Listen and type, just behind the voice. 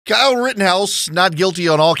Kyle Rittenhouse, not guilty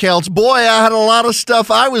on all counts. Boy, I had a lot of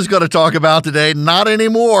stuff I was going to talk about today. Not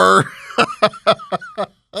anymore.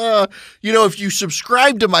 If you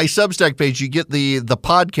subscribe to my Substack page, you get the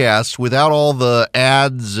podcast without all the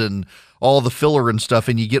ads and all the filler and stuff,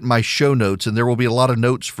 and you get my show notes, and there will be a lot of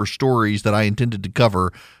notes for stories that I intended to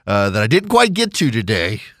cover that I didn't quite get to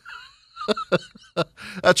today.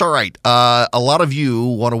 That's all right. A lot of you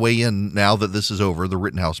want to weigh in now that this is over, the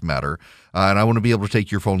Rittenhouse matter, and I want to be able to take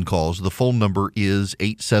your phone calls. The phone number is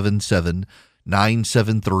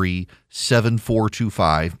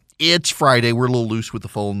 877-973-7425. It's Friday. We're a little loose with the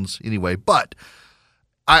phones anyway, but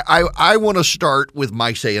I want to start with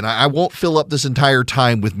my say, and I won't fill up this entire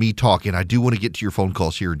time with me talking. I do want to get to your phone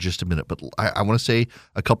calls here in just a minute, but I want to say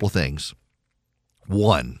a couple of things.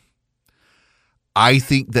 One, I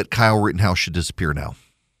think that Kyle Rittenhouse should disappear now.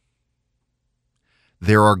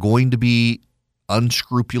 There are going to be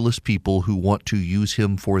unscrupulous people who want to use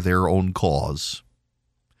him for their own cause,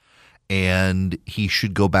 and he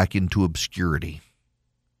should go back into obscurity.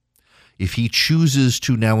 If he chooses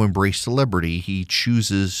to now embrace celebrity, he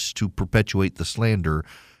chooses to perpetuate the slander,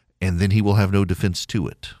 and then he will have no defense to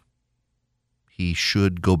it. He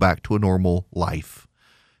should go back to a normal life,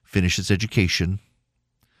 finish his education,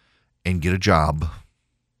 and get a job,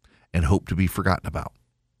 and hope to be forgotten about.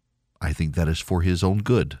 I think that is for his own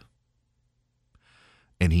good.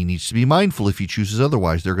 And he needs to be mindful if he chooses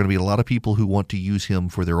otherwise. There are going to be a lot of people who want to use him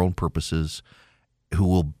for their own purposes, who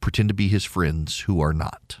will pretend to be his friends who are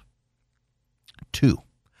not. Two,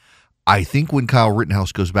 I think when Kyle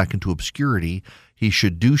Rittenhouse goes back into obscurity, he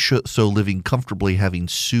should do so living comfortably, having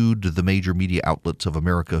sued the major media outlets of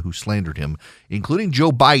America who slandered him, including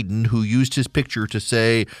Joe Biden, who used his picture to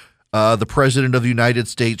say the president of the United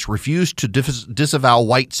States refused to disavow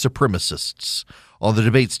white supremacists on the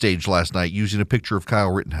debate stage last night using a picture of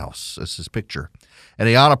Kyle Rittenhouse as his picture. And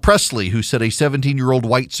Ayanna Pressley, who said a 17-year-old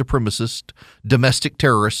white supremacist, domestic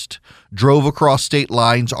terrorist, drove across state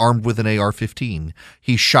lines armed with an AR-15.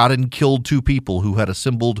 He shot and killed two people who had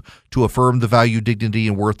assembled to affirm the value, dignity,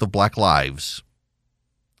 and worth of black lives.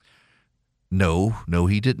 No,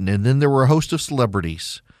 he didn't. And then there were a host of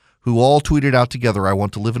celebrities who all tweeted out together, I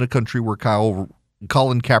want to live in a country where Colin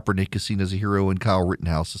Kaepernick is seen as a hero and Kyle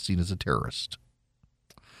Rittenhouse is seen as a terrorist.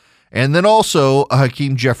 And then also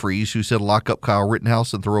Hakeem Jeffries, who said lock up Kyle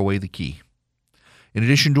Rittenhouse and throw away the key. In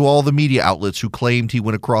addition to all the media outlets who claimed he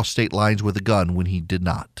went across state lines with a gun when he did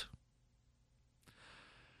not.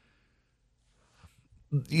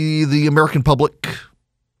 The American public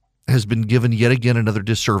has been given yet again another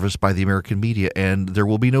disservice by the American media, and there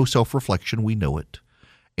will be no self-reflection. We know it.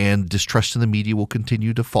 And distrust in the media will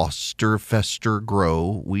continue to fester,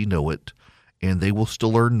 grow. We know it. And they will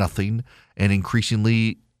still learn nothing and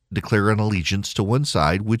increasingly declare an allegiance to one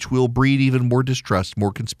side, which will breed even more distrust,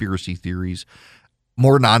 more conspiracy theories,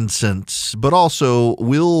 more nonsense, but also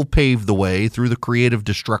will pave the way through the creative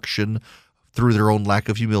destruction, through their own lack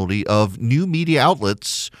of humility, of new media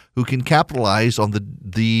outlets who can capitalize on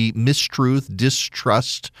the mistruth,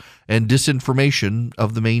 distrust, and disinformation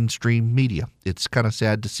of the mainstream media. It's kind of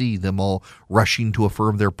sad to see them all rushing to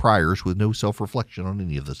affirm their priors with no self-reflection on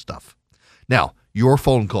any of this stuff. Now, your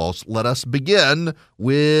phone calls. Let us begin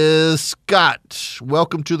with Scott.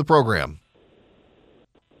 Welcome to the program.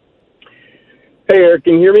 Hey, Eric,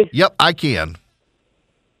 can you hear me? Yep, I can.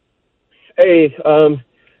 Hey,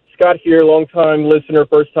 Scott here, long-time listener,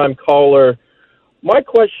 first-time caller. My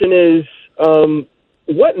question is,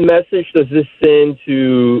 what message does this send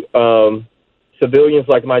to civilians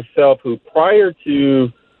like myself who, prior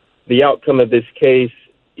to the outcome of this case,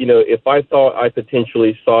 if I thought I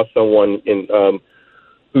potentially saw someone in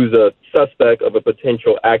who's a suspect of a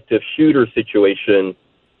potential active shooter situation,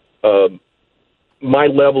 my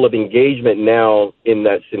level of engagement now in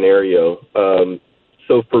that scenario.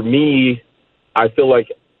 So for me, I feel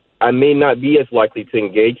like I may not be as likely to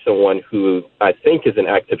engage someone who I think is an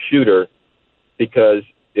active shooter, because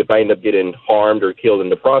if I end up getting harmed or killed in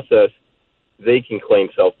the process, they can claim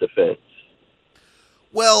self-defense.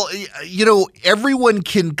 Well, everyone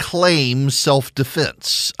can claim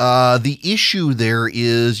self-defense. The issue there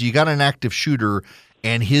is you got an active shooter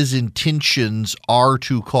and his intentions are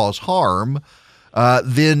to cause harm,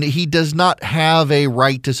 then he does not have a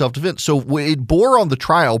right to self-defense. So it bore on the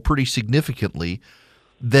trial pretty significantly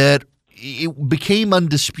that it became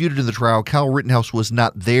undisputed in the trial Kyle Rittenhouse was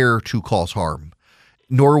not there to cause harm,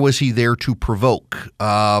 nor was he there to provoke.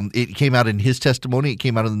 It came out in his testimony. It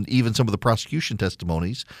came out in even some of the prosecution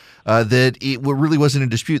testimonies that it really wasn't in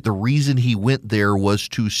dispute. The reason he went there was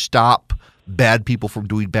to stop bad people from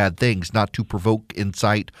doing bad things, not to provoke,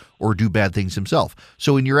 incite, or do bad things himself.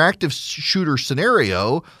 So in your active shooter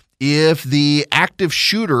scenario, if the active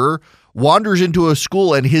shooter wanders into a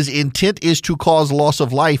school and his intent is to cause loss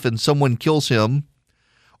of life and someone kills him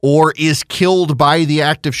or is killed by the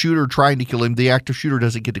active shooter trying to kill him, the active shooter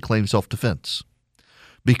doesn't get to claim self-defense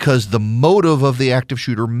because the motive of the active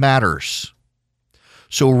shooter matters.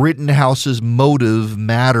 So Rittenhouse's motive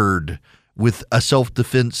mattered with a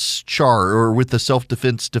self-defense charge or with a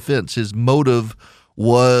self-defense defense. His motive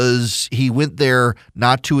was he went there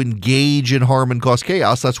not to engage in harm and cause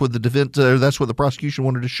chaos. That's what the defense. That's what the prosecution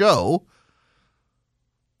wanted to show.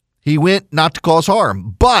 He went not to cause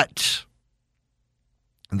harm, but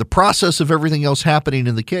in the process of everything else happening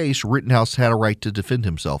in the case, Rittenhouse had a right to defend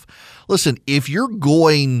himself. Listen, if you're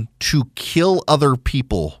going to kill other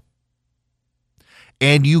people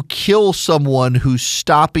and you kill someone who's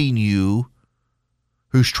stopping you,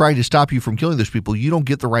 who's trying to stop you from killing those people, you don't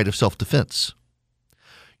get the right of self-defense.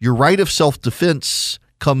 Your right of self-defense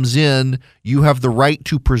comes in, you have the right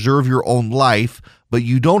to preserve your own life, but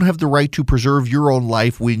you don't have the right to preserve your own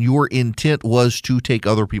life when your intent was to take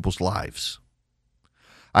other people's lives.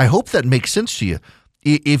 I hope that makes sense to you.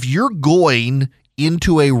 If you're going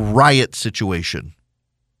into a riot situation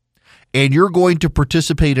and you're going to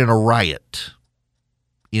participate in a riot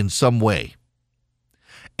in some way,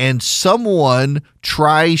 and someone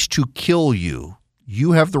tries to kill you,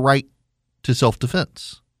 you have the right to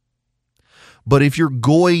self-defense. But if you're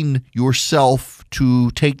going yourself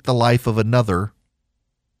to take the life of another,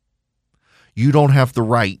 you don't have the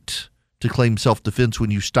right to claim self-defense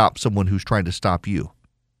when you stop someone who's trying to stop you.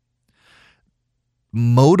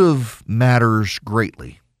 Motive matters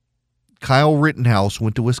greatly. Kyle Rittenhouse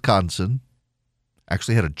went to Wisconsin,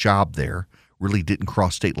 actually had a job there, really didn't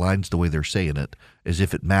cross state lines the way they're saying it, as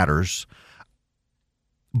if it matters.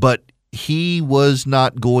 But he was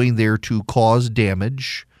not going there to cause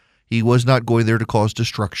damage. He was not going there to cause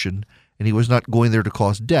destruction, and he was not going there to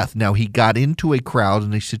cause death. Now, he got into a crowd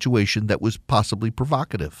in a situation that was possibly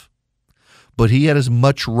provocative, but he had as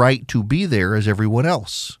much right to be there as everyone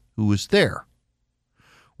else who was there.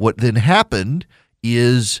 What then happened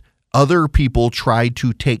is other people tried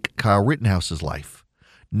to take Kyle Rittenhouse's life,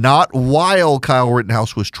 not while Kyle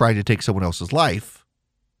Rittenhouse was trying to take someone else's life.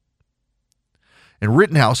 And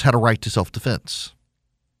Rittenhouse had a right to self-defense.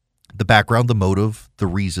 The background, the motive, the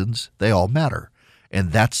reasons, they all matter.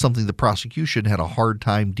 And that's something the prosecution had a hard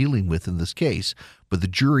time dealing with in this case, but the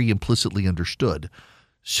jury implicitly understood.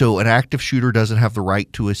 So an active shooter doesn't have the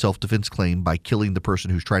right to a self-defense claim by killing the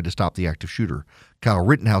person who's trying to stop the active shooter. Kyle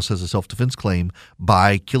Rittenhouse has a self-defense claim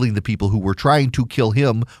by killing the people who were trying to kill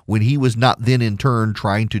him when he was not then in turn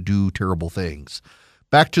trying to do terrible things.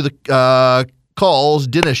 Back to the calls.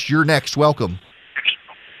 Dennis, you're next. Welcome.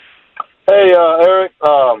 Hey, Eric.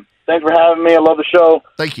 Thanks for having me. I love the show.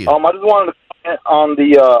 Thank you. I just wanted to comment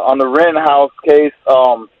on the Rittenhouse case.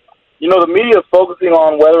 The media is focusing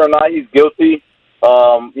on whether or not he's guilty,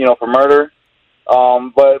 for murder.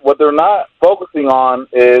 But what they're not focusing on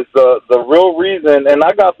is the real reason. And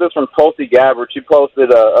I got this from Tulsi Gabbard. She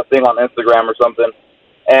posted a thing on Instagram or something,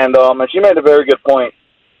 and she made a very good point.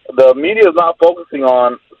 The media is not focusing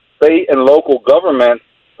on state and local governments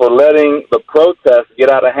for letting the protests get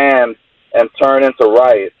out of hand and turn into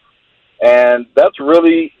riots. And that's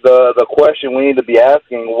really the question we need to be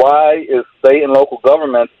asking. Why is state and local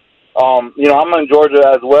governments, I'm in Georgia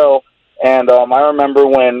as well, and I remember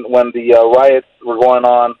when the riots were going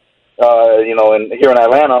on, here in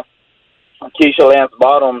Atlanta, Keisha Lance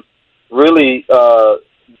Bottoms really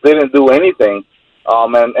didn't do anything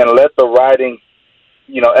and let the rioting,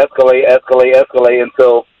 escalate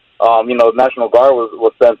until, the National Guard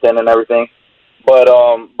was sent in and everything. But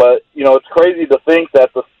it's crazy to think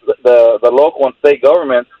that the local and state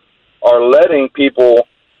governments are letting people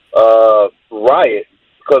riot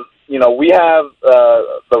because we have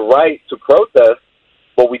the right to protest,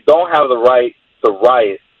 but we don't have the right to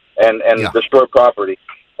riot and destroy property.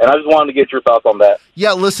 And I just wanted to get your thoughts on that.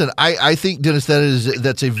 Yeah, listen, I think, Dennis,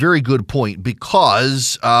 that's a very good point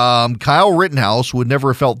because Kyle Rittenhouse would never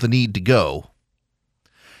have felt the need to go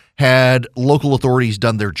had local authorities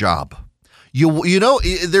done their job.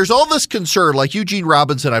 There's all this concern, like Eugene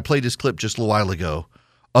Robinson, I played his clip just a while ago,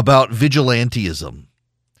 about vigilantism.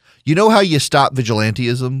 You know how you stop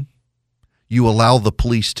vigilantism? You allow the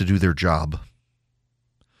police to do their job.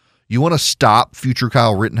 You want to stop future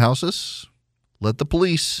Kyle Rittenhouses? Let the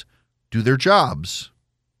police do their jobs.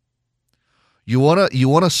 You want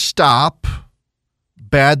to stop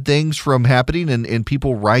bad things from happening and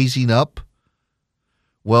people rising up?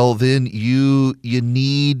 Well, then you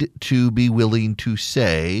need to be willing to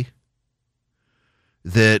say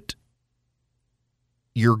that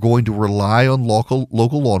you're going to rely on local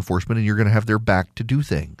law enforcement and you're going to have their back to do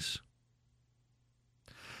things.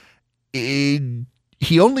 Kyle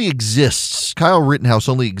Rittenhouse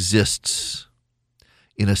only exists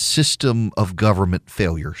in a system of government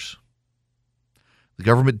failures. The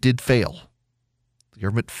government did fail. The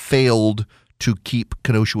government failed to keep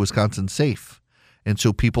Kenosha, Wisconsin safe. And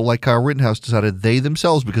so people like Kyle Rittenhouse decided they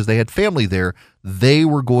themselves, because they had family there, they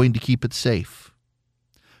were going to keep it safe.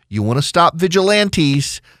 You want to stop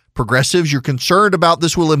vigilantes, progressives, you're concerned about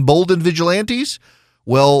this will embolden vigilantes?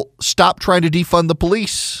 Well, stop trying to defund the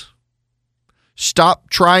police. Stop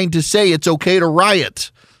trying to say it's okay to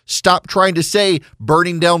riot. Stop trying to say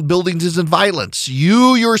burning down buildings isn't violence.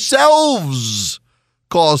 You yourselves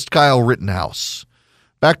caused Kyle Rittenhouse.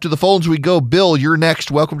 Back to the phones we go. Bill, you're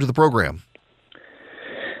next. Welcome to the program.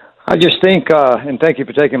 I just think, and thank you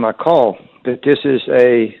for taking my call, that this is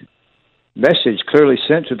a message clearly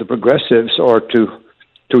sent to the progressives, or to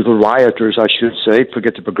the rioters, I should say,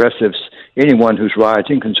 forget the progressives, anyone who's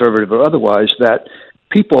rioting, conservative or otherwise, that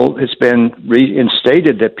people, it's been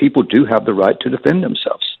reinstated that people do have the right to defend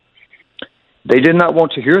themselves. They did not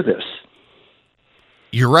want to hear this.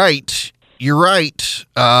 You're right. You're right.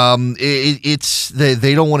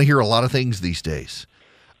 They don't want to hear a lot of things these days.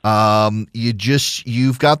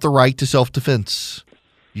 You've got the right to self-defense.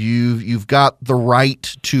 You've got the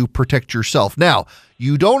right to protect yourself. Now,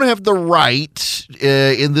 you don't have the right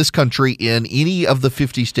in this country, in any of the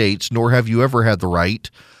 50 states, nor have you ever had the right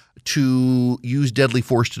to use deadly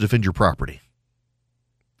force to defend your property.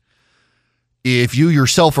 If you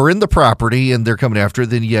yourself are in the property and they're coming after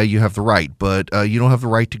it, then yeah, you have the right. But you don't have the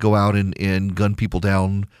right to go out and gun people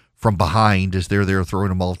down from behind as they're there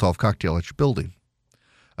throwing a Molotov cocktail at your building.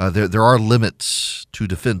 There are limits to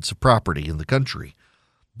defense of property in the country.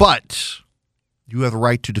 But you have the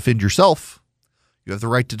right to defend yourself. You have the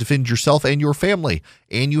right to defend yourself and your family.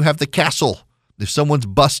 And you have the castle. If someone's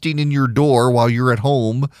busting in your door while you're at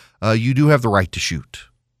home, you do have the right to shoot.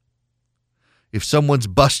 If someone's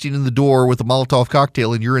busting in the door with a Molotov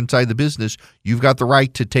cocktail and you're inside the business, you've got the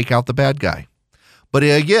right to take out the bad guy. But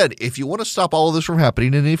again, if you want to stop all of this from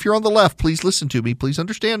happening, and if you're on the left, please listen to me. Please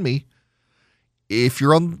understand me. If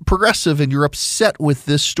you're on progressive and you're upset with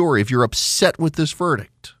this story, if you're upset with this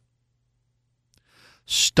verdict,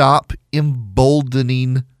 stop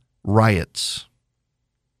emboldening riots.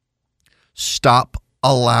 Stop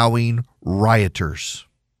allowing rioters.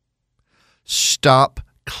 Stop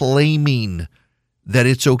claiming that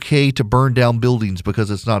it's okay to burn down buildings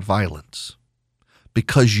because it's not violence.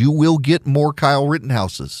 Because you will get more Kyle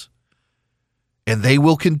Rittenhouses. And they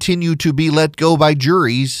will continue to be let go by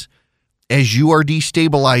juries as you are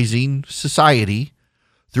destabilizing society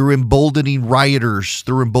through emboldening rioters,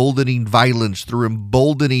 through emboldening violence, through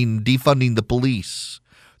emboldening defunding the police,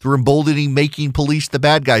 through emboldening making police the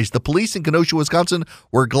bad guys. The police in Kenosha, Wisconsin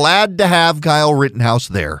were glad to have Kyle Rittenhouse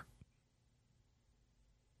there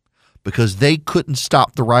because they couldn't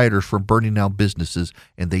stop the rioters from burning down businesses,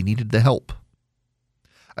 and they needed the help.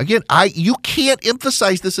 Again, you can't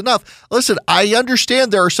emphasize this enough. Listen, I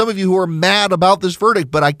understand there are some of you who are mad about this verdict,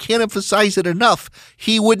 but I can't emphasize it enough.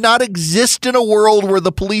 He would not exist in a world where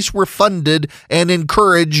the police were funded and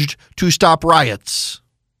encouraged to stop riots.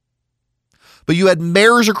 But you had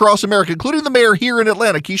mayors across America, including the mayor here in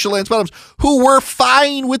Atlanta, Keisha Lance Bottoms, who were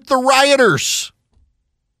fine with the rioters.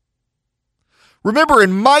 Remember,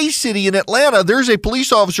 in my city in Atlanta, there's a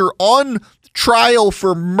police officer on trial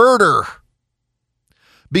for murder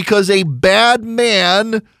because a bad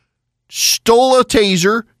man stole a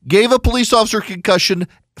taser, gave a police officer concussion,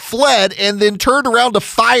 fled, and then turned around to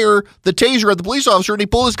fire the taser at the police officer, and he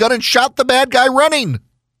pulled his gun and shot the bad guy running.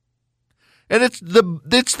 And it's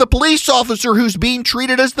the police officer who's being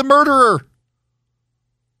treated as the murderer.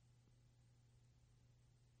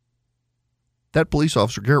 That police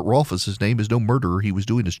officer, Garrett Rolfus, his name is no murderer. He was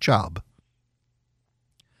doing his job.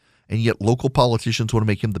 And yet local politicians want to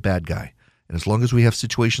make him the bad guy. And as long as we have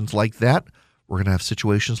situations like that, we're going to have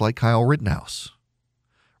situations like Kyle Rittenhouse.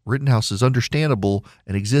 Rittenhouse is understandable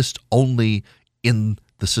and exists only in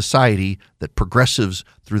the society that progressives,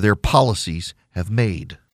 through their policies, have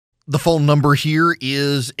made. The phone number here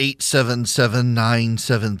is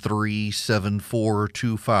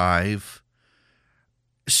 877-973-7425.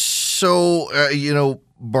 So,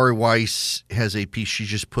 Bari Weiss has a piece she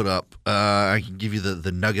just put up. I can give you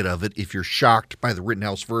the nugget of it. If you're shocked by the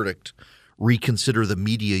Rittenhouse verdict, reconsider the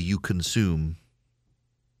media you consume.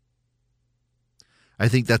 I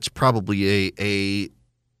think that's probably a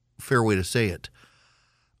fair way to say it.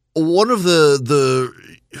 One of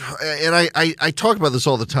and I talk about this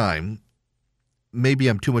all the time. maybe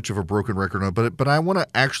I'm too much of a broken record on it, but I want to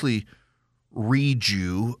actually read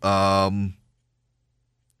you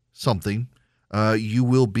something you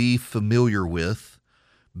will be familiar with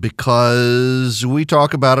because we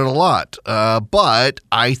talk about it a lot. But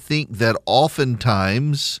I think that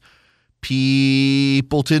oftentimes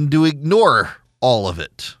people tend to ignore all of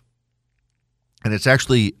it. And it's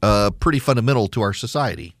actually pretty fundamental to our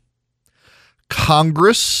society.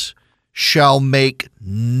 Congress shall make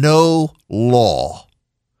no law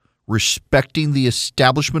respecting the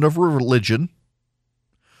establishment of religion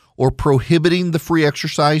or prohibiting the free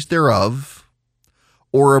exercise thereof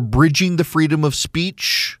or abridging the freedom of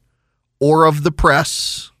speech or of the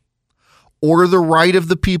press or the right of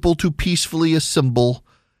the people to peacefully assemble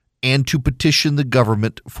and to petition the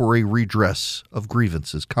government for a redress of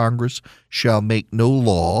grievances. Congress shall make no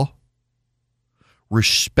law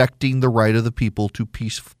respecting the right of the people to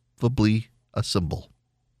peacefully assemble.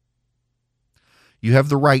 You have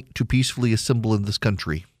the right to peacefully assemble in this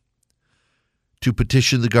country, to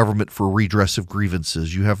petition the government for redress of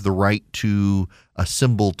grievances. You have the right to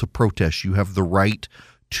assemble to protest. You have the right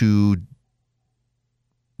to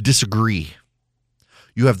disagree.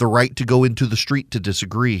 You have the right to go into the street to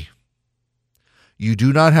disagree. You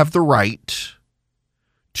do not have the right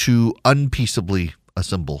to unpeaceably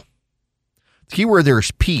assemble. The key word there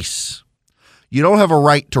is peace. You don't have a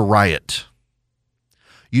right to riot.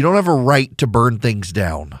 You don't have a right to burn things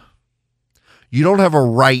down. You don't have a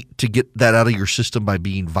right to get that out of your system by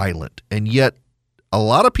being violent. And yet, a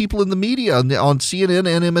lot of people in the media on CNN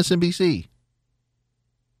and MSNBC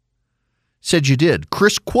said you did.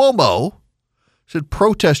 Chris Cuomo said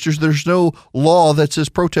protesters, there's no law that says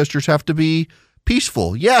protesters have to be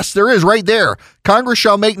peaceful. Yes, there is right there. Congress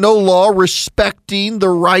shall make no law respecting the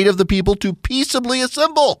right of the people to peaceably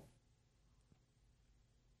assemble.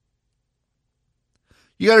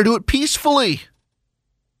 You got to do it peacefully.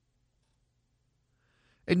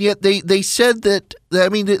 And yet they said that,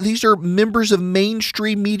 these are members of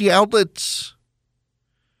mainstream media outlets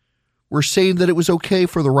were saying that it was okay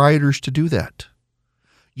for the rioters to do that.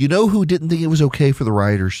 You know who didn't think it was okay for the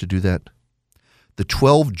rioters to do that? The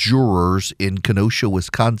 12 jurors in Kenosha,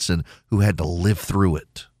 Wisconsin, who had to live through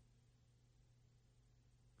it.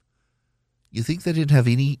 You think that didn't have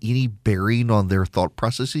any bearing on their thought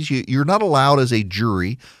processes? You're not allowed as a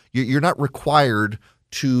jury, you're not required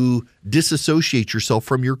to disassociate yourself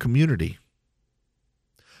from your community.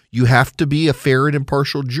 You have to be a fair and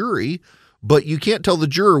impartial jury, but you can't tell the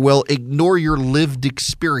juror, well, ignore your lived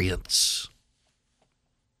experience.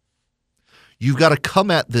 You've got to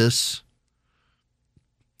come at this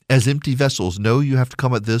as empty vessels. No, you have to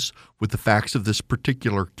come at this with the facts of this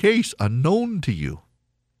particular case unknown to you.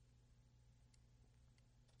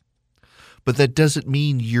 But that doesn't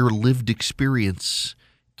mean your lived experience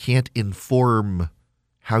can't inform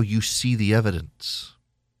how you see the evidence.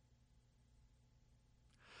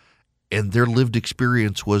 And their lived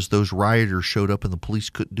experience was those rioters showed up and the police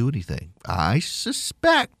couldn't do anything. I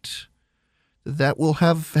suspect that will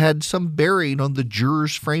have had some bearing on the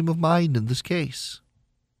juror's frame of mind in this case.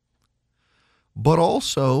 But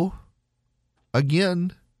also,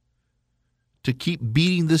 again, to keep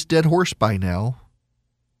beating this dead horse by now,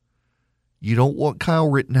 you don't want Kyle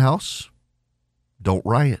Rittenhouse, don't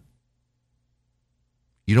riot.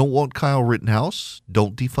 You don't want Kyle Rittenhouse,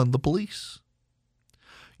 don't defund the police.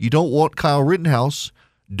 You don't want Kyle Rittenhouse,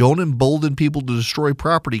 don't embolden people to destroy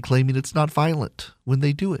property claiming it's not violent when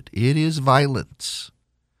they do it. It is violence.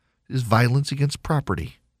 It is violence against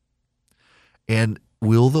property. And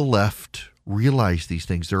will the left realize these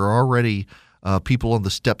things? There are already people on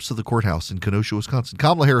the steps of the courthouse in Kenosha, Wisconsin.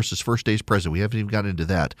 Kamala Harris's first day as president. We haven't even gotten into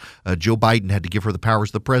that. Joe Biden had to give her the powers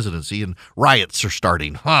of the presidency, and riots are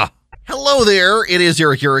starting. Hello there. It is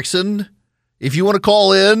Eric Erickson. If you want to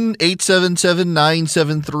call in,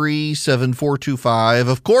 877-973-7425.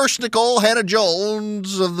 Of course, Nicole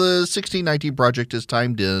Hannah-Jones of the 1619 Project has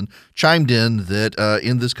chimed in that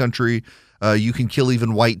in this country, you can kill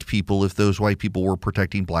even white people if those white people were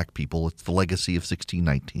protecting black people. It's the legacy of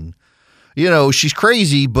 1619. You know, she's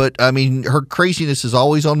crazy, but I mean, her craziness is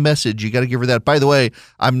always on message. You got to give her that. By the way,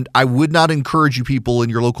 I would not encourage you people in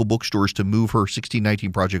your local bookstores to move her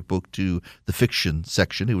 1619 Project book to the fiction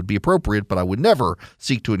section. It would be appropriate, but I would never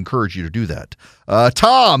seek to encourage you to do that.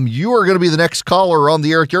 Tom, you are going to be the next caller on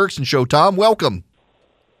the Eric Erickson Show. Tom, welcome.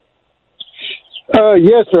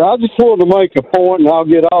 Yes, sir. I just wanted to make a point, and I'll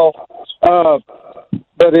get off.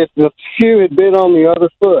 But if the shoe had been on the other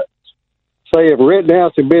foot, say if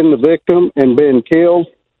Rittenhouse had been the victim and been killed,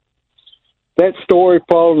 that story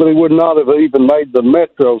probably would not have even made the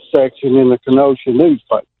Metro section in the Kenosha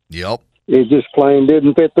newspaper. Yep. It just plain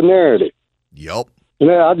didn't fit the narrative. Yep.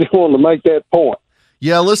 Yeah, I just wanted to make that point.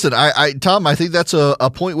 Yeah, listen, Tom, I think that's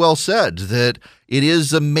a point well said, that it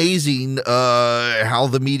is amazing how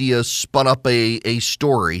the media spun up a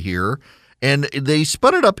story here, and they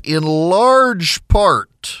spun it up in large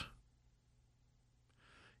part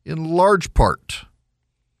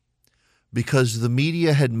because the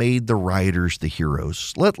media had made the rioters the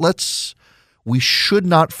heroes. We should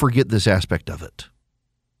not forget this aspect of it.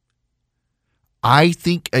 I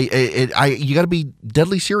think you got to be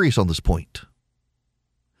deadly serious on this point.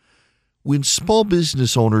 When small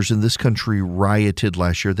business owners in this country rioted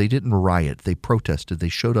last year, they didn't riot. They protested. They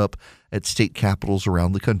showed up at state capitals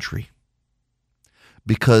around the country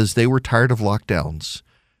because they were tired of lockdowns.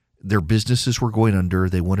 Their businesses were going under.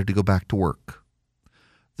 They wanted to go back to work.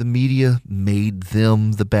 The media made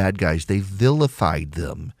them the bad guys. They vilified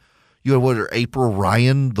them. You know, April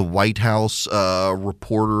Ryan, the White House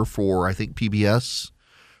reporter for, I think, PBS?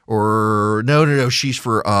 Or no, she's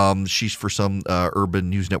for some urban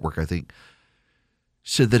news network, I think.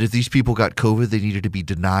 Said that if these people got COVID, they needed to be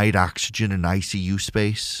denied oxygen and ICU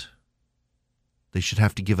space. They should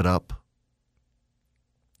have to give it up.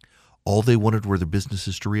 All they wanted were their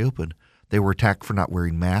businesses to reopen. They were attacked for not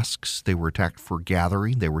wearing masks. They were attacked for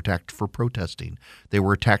gathering. They were attacked for protesting. They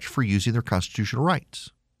were attacked for using their constitutional rights.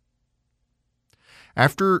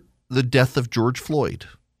 After the death of George Floyd,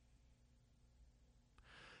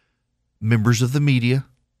 members of the media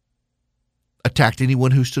attacked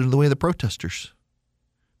anyone who stood in the way of the protesters,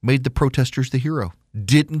 made the protesters the hero,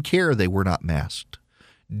 didn't care they were not masked,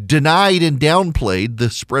 denied and downplayed the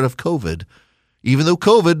spread of COVID, even though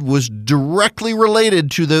COVID was directly related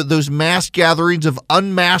to those mass gatherings of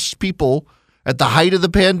unmasked people at the height of the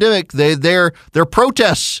pandemic. Their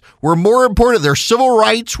protests were more important. Their civil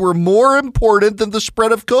rights were more important than the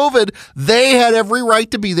spread of COVID. They had every right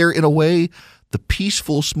to be there in a way the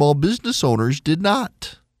peaceful small business owners did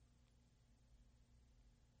not.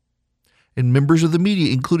 And members of the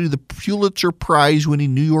media, including the Pulitzer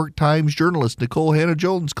Prize-winning New York Times journalist Nicole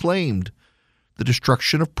Hannah-Jones, claimed the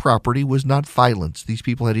destruction of property was not violence. These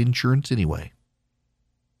people had insurance anyway.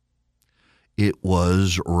 It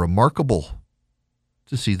was remarkable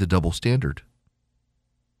to see the double standard.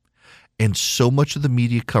 And so much of the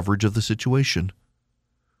media coverage of the situation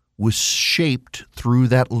was shaped through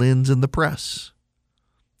that lens in the press.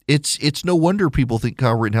 It's no wonder people think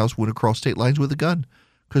Kyle Rittenhouse went across state lines with a gun,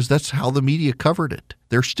 because that's how the media covered it.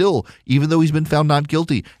 They're still, even though he's been found not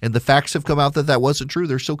guilty and the facts have come out that that wasn't true,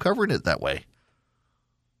 they're still covering it that way.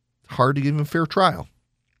 Hard to give him a fair trial.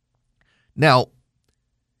 Now,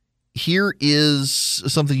 here is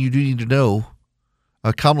something you do need to know.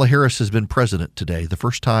 Kamala Harris has been president today, the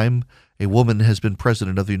first time a woman has been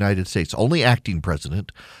president of the United States, only acting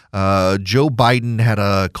president. Joe Biden had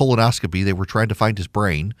a colonoscopy. They were trying to find his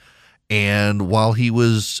brain. And while he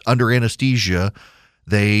was under anesthesia,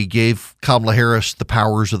 they gave Kamala Harris the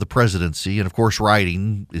powers of the presidency. And, of course,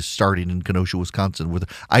 rioting is starting in Kenosha, Wisconsin.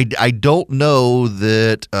 I don't know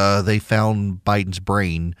that they found Biden's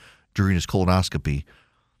brain during his colonoscopy,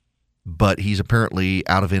 but he's apparently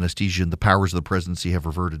out of anesthesia and the powers of the presidency have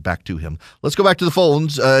reverted back to him. Let's go back to the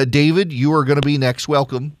phones. David, you are going to be next.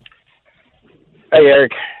 Welcome. Hey,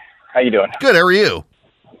 Eric. How you doing? Good. How are you?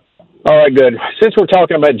 All right, good. Since we're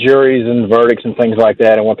talking about juries and verdicts and things like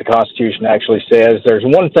that and what the Constitution actually says, there's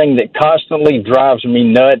one thing that constantly drives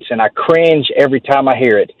me nuts, and I cringe every time I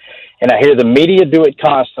hear it. And I hear the media do it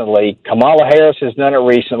constantly. Kamala Harris has done it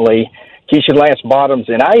recently. Keisha Lance Bottoms,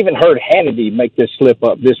 and I even heard Hannity make this slip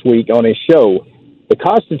up this week on his show. The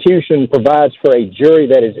Constitution provides for a jury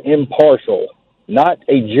that is impartial, not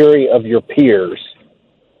a jury of your peers.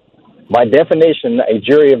 By definition, a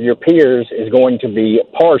jury of your peers is going to be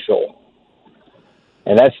partial.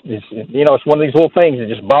 And that's, it's one of these little things that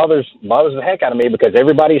just bothers the heck out of me, because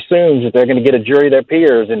everybody assumes that they're going to get a jury of their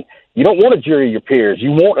peers, and you don't want a jury of your peers.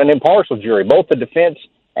 You want an impartial jury. Both the defense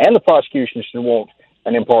and the prosecution should want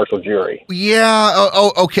an impartial jury. Yeah.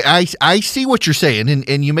 Okay. I see what you're saying,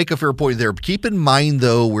 and you make a fair point there. Keep in mind,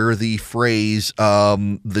 though, where the phrase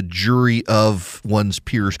the jury of one's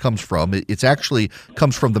peers comes from. It's actually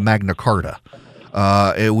comes from the Magna Carta,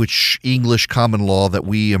 which English common law that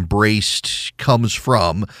we embraced comes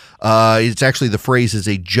from. It's actually, the phrase is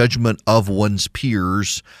a judgment of one's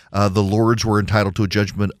peers. The lords were entitled to a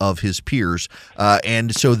judgment of his peers.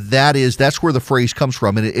 And so that's where the phrase comes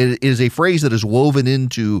from. And it is a phrase that is woven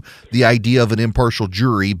into the idea of an impartial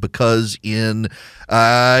jury, because in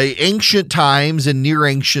ancient times and near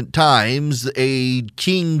ancient times, a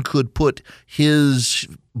king could put his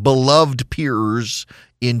beloved peers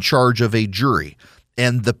in charge of a jury.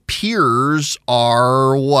 And the peers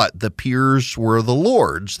are what? The peers were the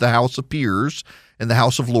lords. The House of Peers and the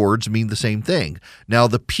House of Lords mean the same thing. Now,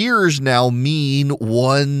 the peers now mean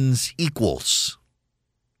one's equals.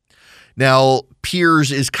 Now,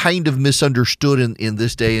 peers is kind of misunderstood in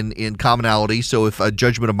this day in commonality. So if a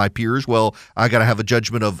judgment of my peers, well, I got to have a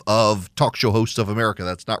judgment of talk show hosts of America.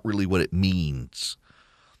 That's not really what it means.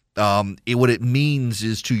 What it means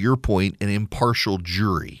is, to your point, an impartial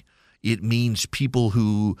jury. It means people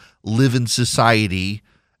who live in society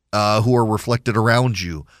who are reflected around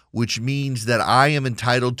you, which means that I am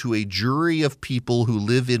entitled to a jury of people who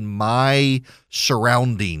live in my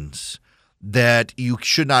surroundings, that you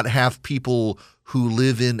should not have people who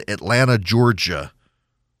live in Atlanta, Georgia,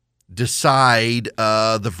 decide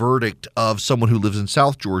the verdict of someone who lives in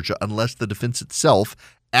South Georgia unless the defense itself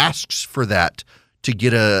asks for that to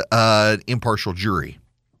get an impartial jury.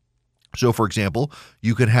 So, for example,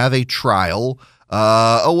 you could have a trial.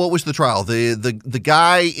 What was the trial? The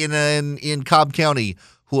guy in Cobb County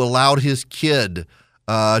who allowed his kid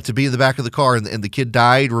to be in the back of the car and the kid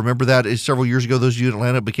died. Remember that several years ago, those of you in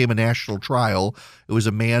Atlanta, it became a national trial. It was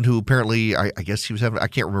a man who apparently, I guess he was having, I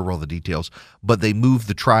can't remember all the details, but they moved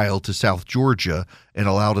the trial to South Georgia and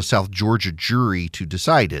allowed a South Georgia jury to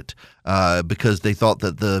decide it because they thought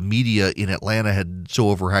that the media in Atlanta had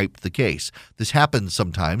so overhyped the case. This happens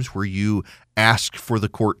sometimes where you ask for the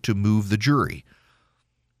court to move the jury.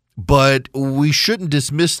 But we shouldn't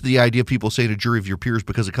dismiss the idea of people saying a jury of your peers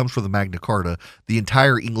because it comes from the Magna Carta. The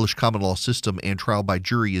entire English common law system and trial by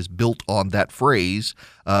jury is built on that phrase,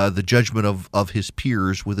 the judgment of his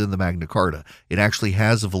peers within the Magna Carta. It actually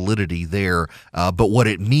has a validity there, but what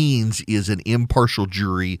it means is an impartial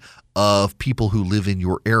jury of people who live in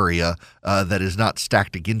your area that is not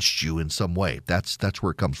stacked against you in some way. That's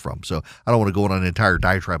where it comes from. So I don't want to go on an entire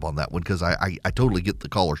diatribe on that one because I totally get the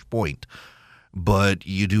caller's point. But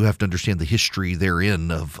you do have to understand the history therein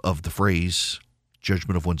of the phrase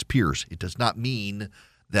judgment of one's peers. It does not mean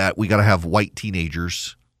that we got to have white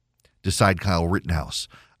teenagers decide Kyle Rittenhouse.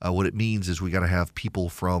 What it means is we got to have people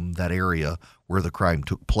from that area where the crime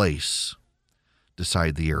took place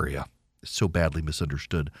decide the area. It's so badly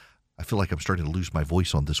misunderstood. I feel like I'm starting to lose my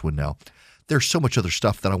voice on this one now. There's so much other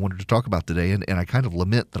stuff that I wanted to talk about today, and I kind of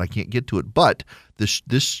lament that I can't get to it. But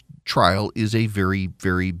this trial is a very,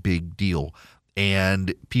 very big deal.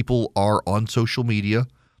 And people are on social media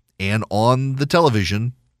and on the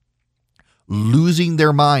television losing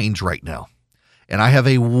their minds right now. And I have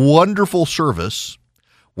a wonderful service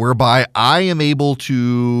whereby I am able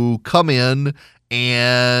to come in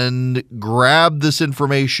and grab this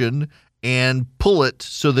information and pull it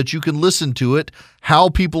so that you can listen to it, how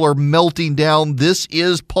people are melting down. This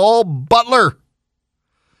is Paul Butler.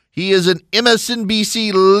 He is an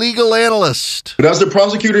MSNBC legal analyst. But as the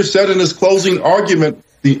prosecutor said in his closing argument,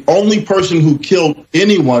 the only person who killed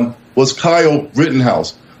anyone was Kyle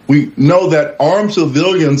Rittenhouse. We know that armed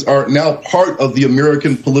civilians are now part of the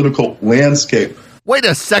American political landscape. Wait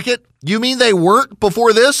a second. You mean they weren't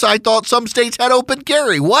before this? I thought some states had open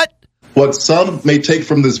carry. What? What some may take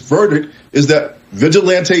from this verdict is that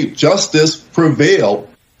vigilante justice prevailed.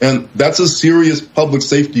 And that's a serious public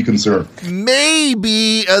safety concern.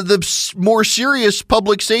 Maybe the more serious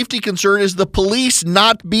public safety concern is the police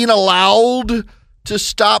not being allowed to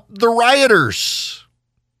stop the rioters.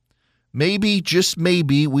 Maybe, just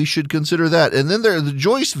maybe, we should consider that. And then there's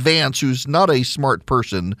Joyce Vance, who's not a smart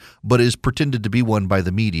person, but is pretended to be one by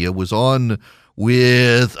the media, was on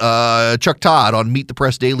with Chuck Todd on Meet the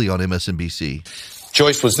Press Daily on MSNBC.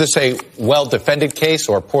 Joyce, was this a well-defended case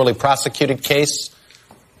or a poorly prosecuted case?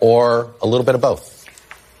 Or a little bit of both?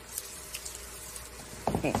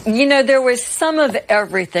 You know, there was some of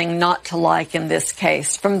everything not to like in this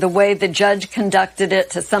case, from the way the judge conducted it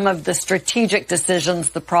to some of the strategic decisions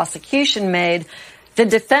the prosecution made. The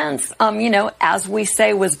defense, as we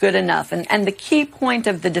say, was good enough. And the key point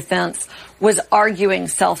of the defense was arguing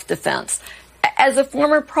self-defense. As a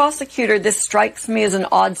former prosecutor, this strikes me as an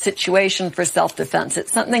odd situation for self-defense.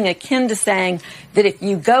 It's something akin to saying that if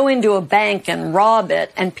you go into a bank and rob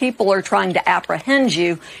it and people are trying to apprehend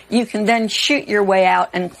you, you can then shoot your way out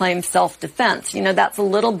and claim self-defense. You know, that's a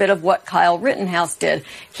little bit of what Kyle Rittenhouse did.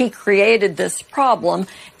 He created this problem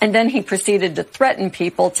and then he proceeded to threaten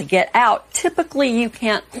people to get out. Typically, you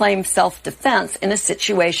can't claim self-defense in a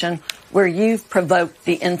situation where you've provoked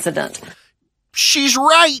the incident. She's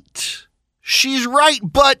right. She's right,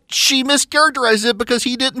 but she mischaracterized it because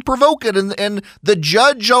he didn't provoke it. And the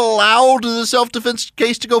judge allowed the self-defense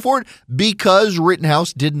case to go forward because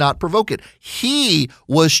Rittenhouse did not provoke it. He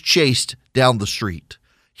was chased down the street.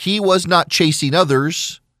 He was not chasing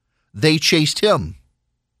others. They chased him.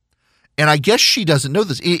 And I guess she doesn't know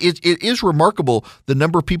this. It is remarkable the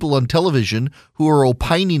number of people on television who are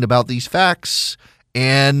opining about these facts,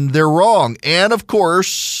 and they're wrong. And, of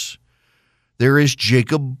course, there is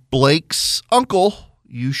Jacob Blake's uncle.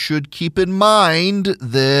 You should keep in mind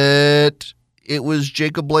that it was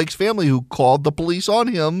Jacob Blake's family who called the police on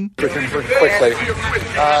him. Quickly.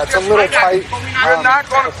 It's a little tight. We're not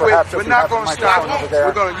going to quit. We're not going to stop.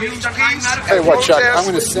 We're going to use peace. Hey, what, Chuck? I'm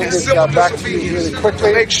going to send this guy back to you really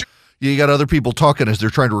quickly. You got other people talking as they're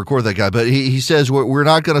trying to record that guy, but he says we're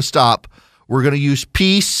not going to stop. We're going to use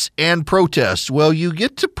peace and protest. Well, you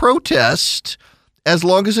get to protest as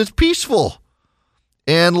long as it's peaceful.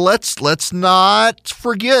 And let's not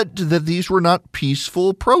forget that these were not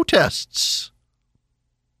peaceful protests.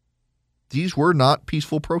 These were not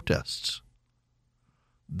peaceful protests.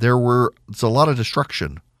 It's a lot of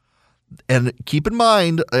destruction. And keep in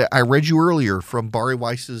mind, I read you earlier from Bari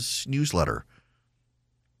Weiss's newsletter.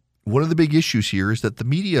 One of the big issues here is that the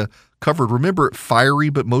media covered, remember, fiery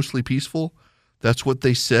but mostly peaceful? That's what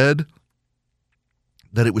they said,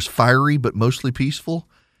 that it was fiery but mostly peaceful.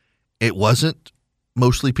 It wasn't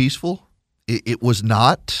mostly peaceful. It was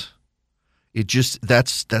not. It just,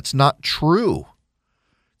 that's not true.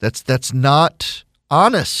 That's not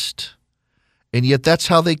honest. And yet that's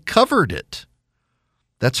how they covered it.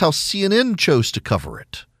 That's how CNN chose to cover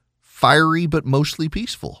it. Fiery but mostly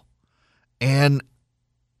peaceful. And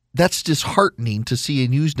that's disheartening to see a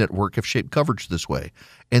news network have shaped coverage this way.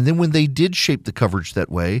 And then when they did shape the coverage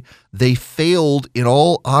that way, they failed in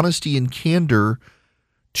all honesty and candor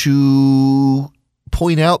to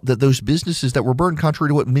point out that those businesses that were burned, contrary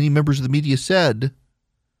to what many members of the media said,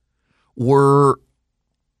 they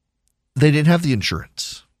didn't have the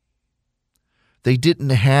insurance. They didn't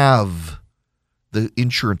have the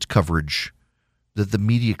insurance coverage that the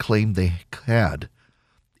media claimed they had.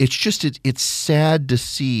 It's just, it's sad to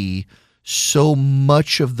see so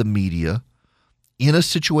much of the media in a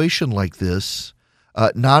situation like this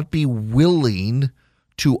not be willing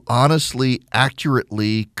to honestly,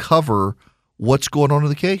 accurately cover what's going on in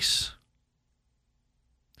the case.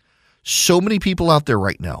 So many people out there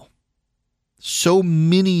right now, so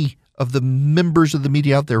many of the members of the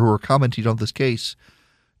media out there who are commenting on this case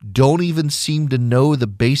don't even seem to know the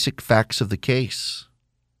basic facts of the case.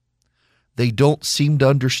 They don't seem to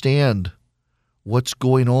understand what's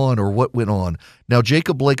going on or what went on. Now,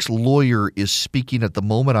 Jacob Blake's lawyer is speaking at the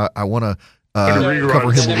moment. I want to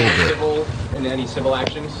cover him a little bit. In any civil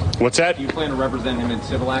actions? What's that? Do you plan to represent him in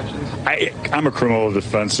civil actions? I'm a criminal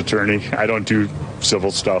defense attorney. I don't do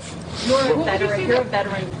civil stuff. You're a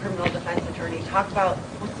veteran criminal defense attorney. Talk about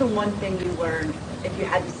what's the one thing you learned, if you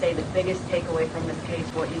had to say the biggest takeaway from this case,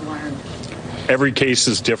 what you learned? Every case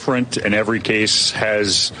is different, and every case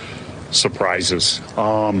has surprises.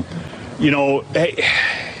 I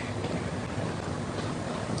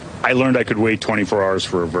learned I could wait 24 hours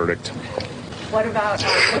for a verdict. What about,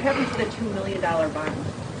 what happened to the $2 million bond?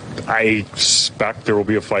 I suspect there will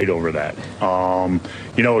be a fight over that.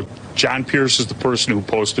 John Pierce is the person who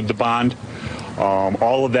posted the bond.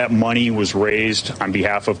 All of that money was raised on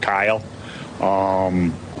behalf of Kyle.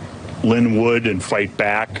 Lynn Wood and Fight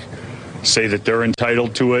Back say that they're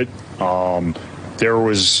entitled to it. There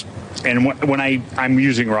was, and when I'm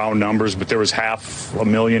using round numbers, but there was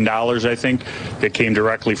 $500,000, I think, that came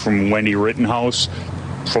directly from Wendy Rittenhouse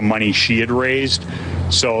from money she had raised.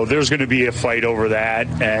 So there's going to be a fight over that,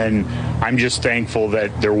 and I'm just thankful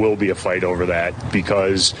that there will be a fight over that,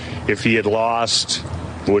 because if he had lost,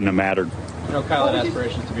 it wouldn't have mattered. Kyle had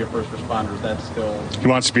aspirations to be a first responder. Is that still... He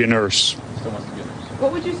wants to be a nurse. Still wants to be a nurse.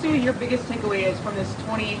 What would you say your biggest takeaway is from this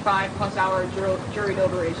 25-plus hour jury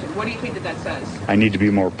deliberation? What do you think that says? I need to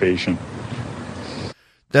be more patient.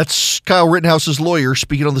 That's Kyle Rittenhouse's lawyer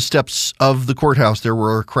speaking on the steps of the courthouse there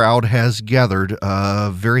where a crowd has gathered. A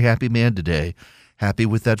very happy man today. Happy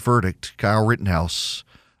with that verdict. Kyle Rittenhouse,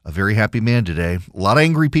 a very happy man today. A lot of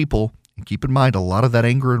angry people. And keep in mind, a lot of that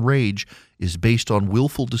anger and rage is based on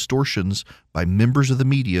willful distortions by members of the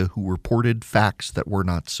media who reported facts that were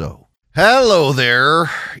not so. Hello there.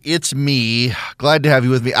 It's me. Glad to have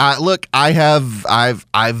you with me. I've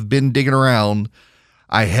been digging around.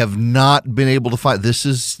 I have not been able to find. This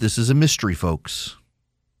is a mystery, folks.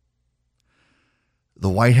 The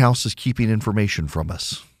White House is keeping information from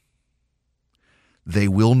us. They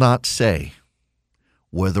will not say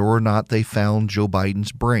whether or not they found Joe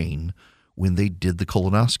Biden's brain when they did the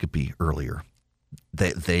colonoscopy earlier.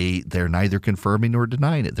 They're neither confirming nor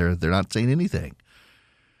denying it. They're not saying anything.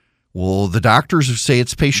 Well, the doctors say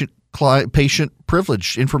it's patient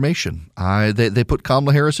privileged information. They put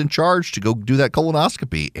Kamala Harris in charge to go do that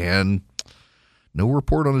colonoscopy, and No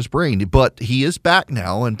report on his brain, but he is back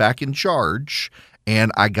now and back in charge.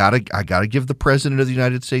 And I gotta give the President of the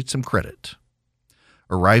United States some credit.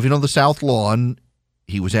 Arriving on the South Lawn,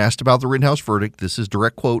 he was asked about the Rittenhouse verdict. This is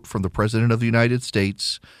direct quote from the President of the United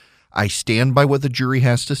States. I stand by what the jury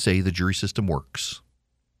has to say. The jury system works.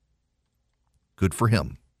 Good for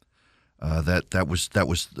him. That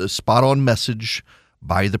was a spot on message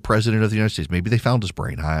by the President of the United States. Maybe they found his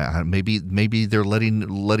brain. Maybe they're letting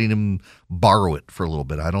him borrow it for a little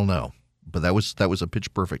bit. I don't know. But that was a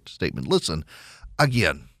pitch perfect statement. Listen,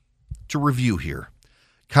 again, to review here,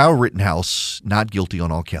 Kyle Rittenhouse not guilty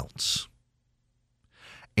on all counts.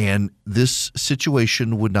 And this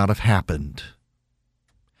situation would not have happened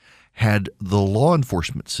had the law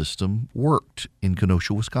enforcement system worked in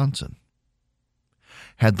Kenosha, Wisconsin.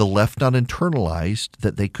 Had the left not internalized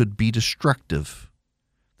that they could be destructive,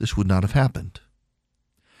 this would not have happened.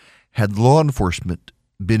 Had law enforcement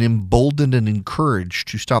been emboldened and encouraged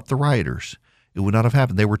to stop the rioters, it would not have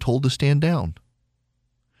happened. They were told to stand down.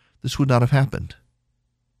 This would not have happened.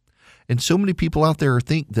 And so many people out there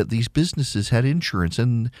think that these businesses had insurance,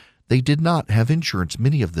 and they did not have insurance,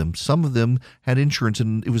 many of them. Some of them had insurance,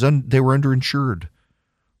 and they were underinsured.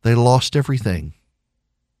 They lost everything.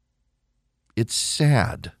 It's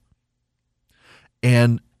sad.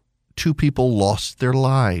 And 2 people lost their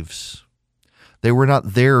lives. They were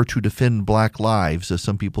not there to defend black lives, as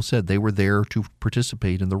some people said. They were there to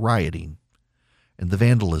participate in the rioting and the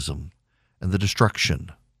vandalism and the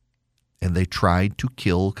destruction. And they tried to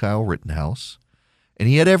kill Kyle Rittenhouse. And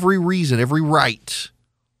he had every reason, every right,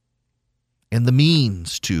 and the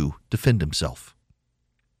means to defend himself.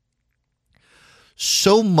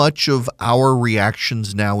 So much of our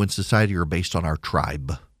reactions now in society are based on our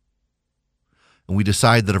tribe. And we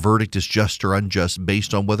decide that a verdict is just or unjust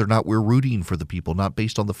based on whether or not we're rooting for the people, not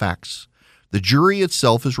based on the facts. The jury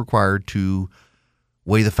itself is required to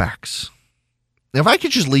weigh the facts. Now, if I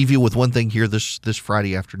could just leave you with one thing here this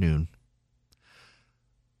Friday afternoon.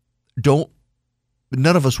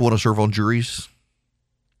 None of us want to serve on juries.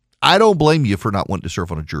 I don't blame you for not wanting to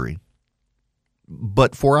serve on a jury.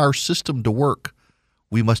 But for our system to work,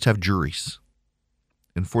 we must have juries.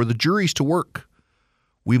 And for the juries to work,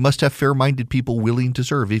 we must have fair-minded people willing to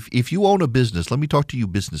serve. If you own a business, let me talk to you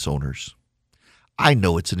business owners. I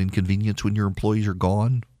know it's an inconvenience when your employees are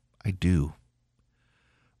gone. I do.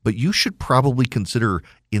 But you should probably consider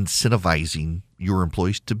incentivizing your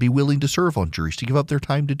employees to be willing to serve on juries, to give up their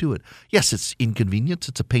time to do it. Yes, it's inconvenience.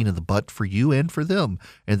 It's a pain in the butt for you and for them,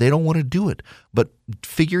 and they don't want to do it. But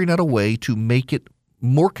figuring out a way to make it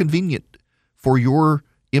more convenient for your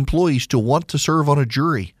employees to want to serve on a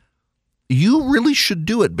jury, you really should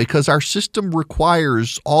do it, because our system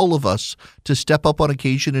requires all of us to step up on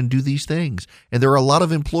occasion and do these things. And there are a lot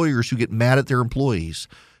of employers who get mad at their employees.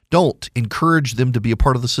 Don't encourage them to be a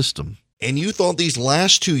part of the system. And you thought these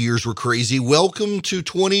last 2 years were crazy. Welcome to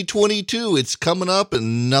 2022. It's coming up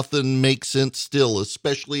and nothing makes sense still,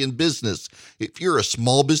 especially in business. If you're a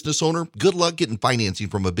small business owner, good luck getting financing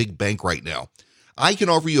from a big bank right now. I can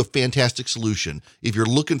offer you a fantastic solution if you're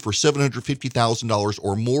looking for $750,000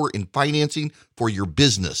 or more in financing for your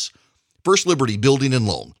business. First Liberty Building and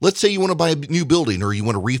Loan. Let's say you want to buy a new building, or you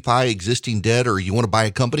want to refi existing debt, or you want to buy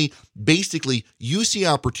a company. Basically, you see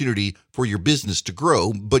opportunity for your business to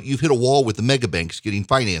grow, but you've hit a wall with the mega banks getting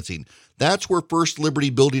financing. That's where First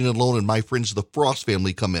Liberty Building and Loan and my friends the Frost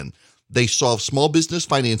family come in. They solve small business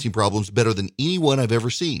financing problems better than anyone I've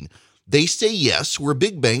ever seen. They say yes, where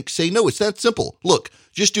big banks say no. It's that simple. Look,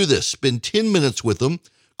 just do this. Spend 10 minutes with them.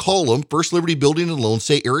 Call them, First Liberty Building and Loan.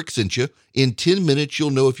 Say Eric sent you. In 10 minutes, you'll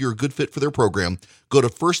know if you're a good fit for their program. Go to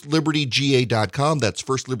firstlibertyga.com. That's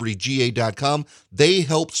firstlibertyga.com. They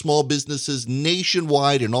help small businesses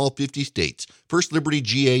nationwide in all 50 states.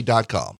 firstlibertyga.com.